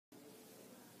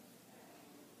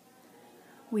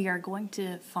We are going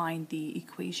to find the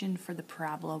equation for the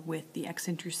parabola with the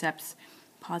x-intercepts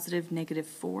positive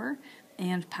 -4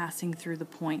 and passing through the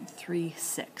point 3,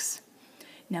 6.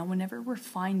 Now whenever we're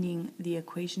finding the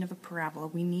equation of a parabola,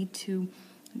 we need to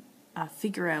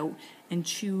figure out and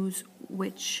choose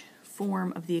which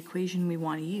form of the equation we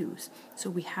want to use. So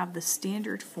we have the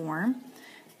standard form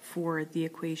for the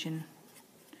equation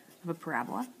of a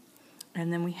parabola,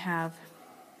 and then we have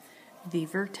the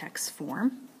vertex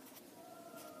form,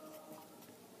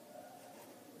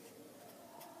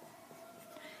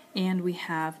 and we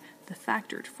have the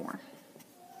factored form.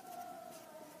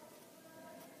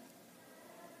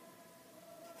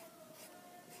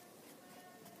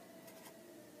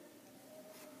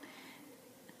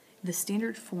 The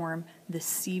standard form, the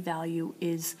c value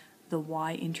is the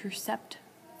y-intercept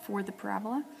for the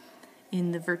parabola.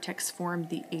 In the vertex form,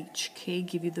 the hk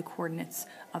give you the coordinates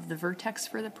of the vertex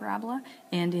for the parabola,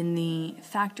 and in the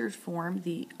factored form,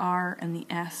 the r and the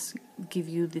s give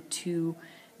you the two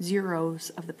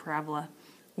zeros of the parabola,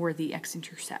 or the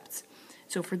x-intercepts.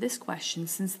 So for this question,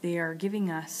 since they are giving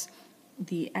us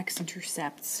the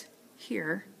x-intercepts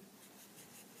here,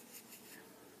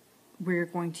 we're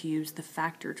going to use the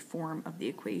factored form of the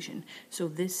equation. So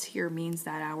this here means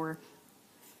that our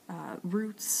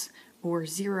roots or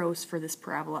zeros for this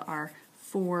parabola are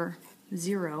 4,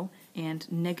 0, and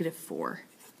 -4,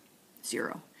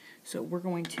 0. So we're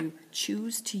going to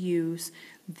choose to use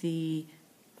the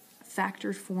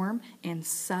factored form and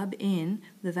sub in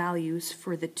the values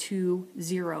for the two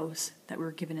zeros that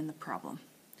were given in the problem.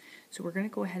 So we're going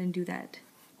to go ahead and do that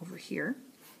over here.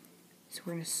 So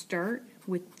we're going to start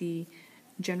with the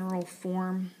general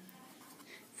form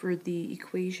for the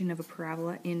equation of a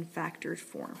parabola in factored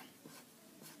form.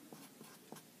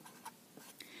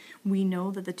 We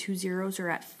know that the two zeros are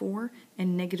at 4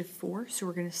 and -4, so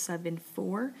we're going to sub in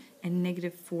 4 and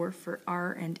 -4 for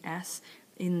r and s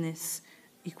in this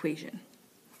equation.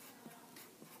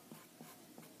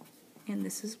 And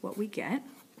this is what we get.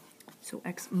 So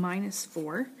x minus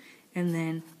 4, and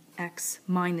then x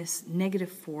minus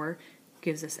 -4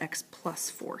 gives us x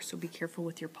plus 4. So be careful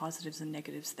with your positives and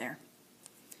negatives there.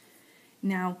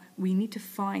 Now we need to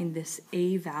find this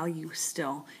a value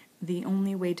still. The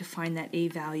only way to find that a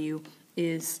value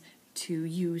is to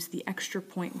use the extra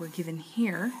point we're given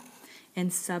here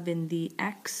and sub in the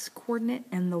x coordinate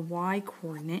and the y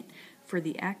coordinate for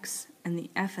the x and the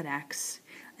f at x,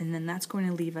 and then that's going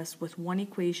to leave us with one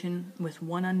equation with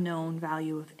one unknown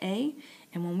value of a,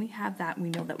 and when we have that, we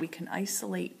know that we can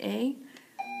isolate a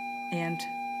and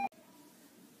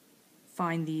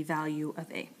find the value of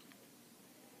a.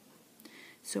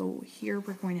 So here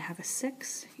we're going to have a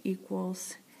 6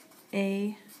 equals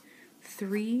a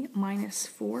 3 minus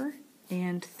 4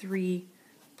 and 3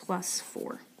 plus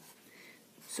 4.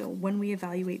 So when we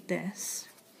evaluate this,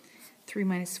 3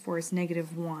 minus 4 is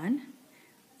 -1,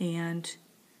 and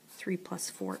 3 plus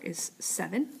 4 is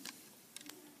 7.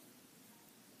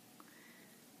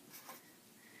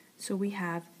 So we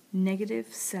have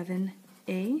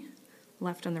 -7a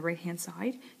left on the right-hand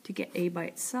side. To get a by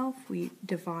itself, we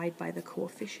divide by the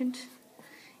coefficient,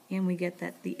 and we get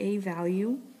that the a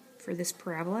value for this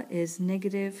parabola is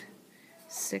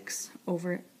 -6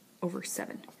 over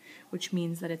 7, which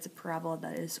means that it's a parabola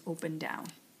that is open down.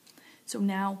 So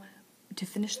now, to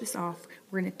finish this off,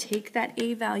 we're going to take that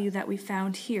a value that we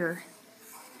found here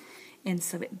and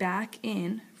sub it back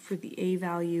in for the a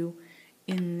value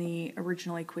in the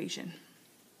original equation.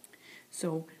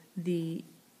 So the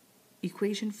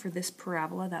equation for this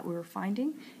parabola that we were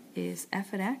finding is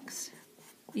f at x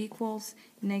equals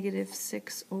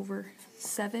 -6 over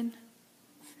 7,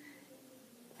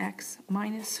 x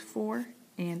minus 4,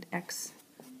 and x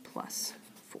plus